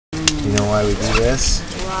You know why we do this?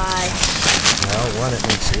 Why? Well, one, it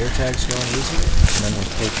makes ear tags growing easier, and then we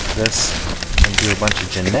take this and do a bunch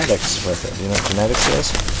of genetics with it. Do you know what genetics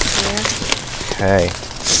is? Yeah. Okay.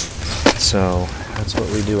 So that's what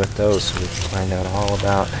we do with those, so we can find out all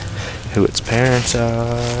about who its parents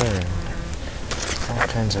are and all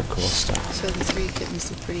kinds of cool stuff. So the 3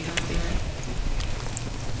 kittens look pretty healthy, right?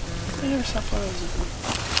 I never saw photos of them.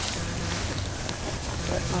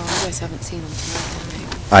 Oh, you guys haven't seen them tonight,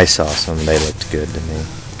 right? I saw some. They looked good to me.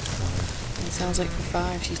 It sounds like for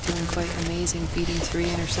 5, she's doing quite amazing, feeding 3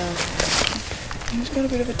 in herself. She's got a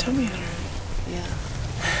bit of a tummy on her. Yeah.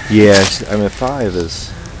 Yeah, I mean 5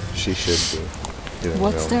 is, she should be doing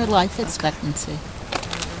What's real their life expectancy?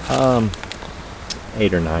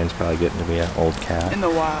 8 or 9 is probably getting to be an old cat. In the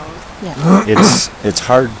wild. Yeah. It's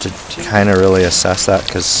hard to kind of really assess that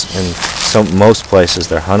because in most places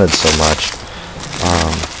they're hunted so much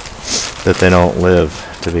that they don't live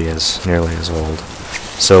to be as nearly as old.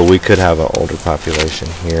 So we could have an older population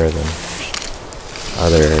here than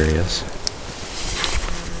other areas.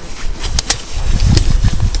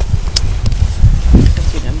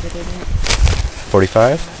 What's your number today?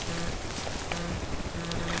 45?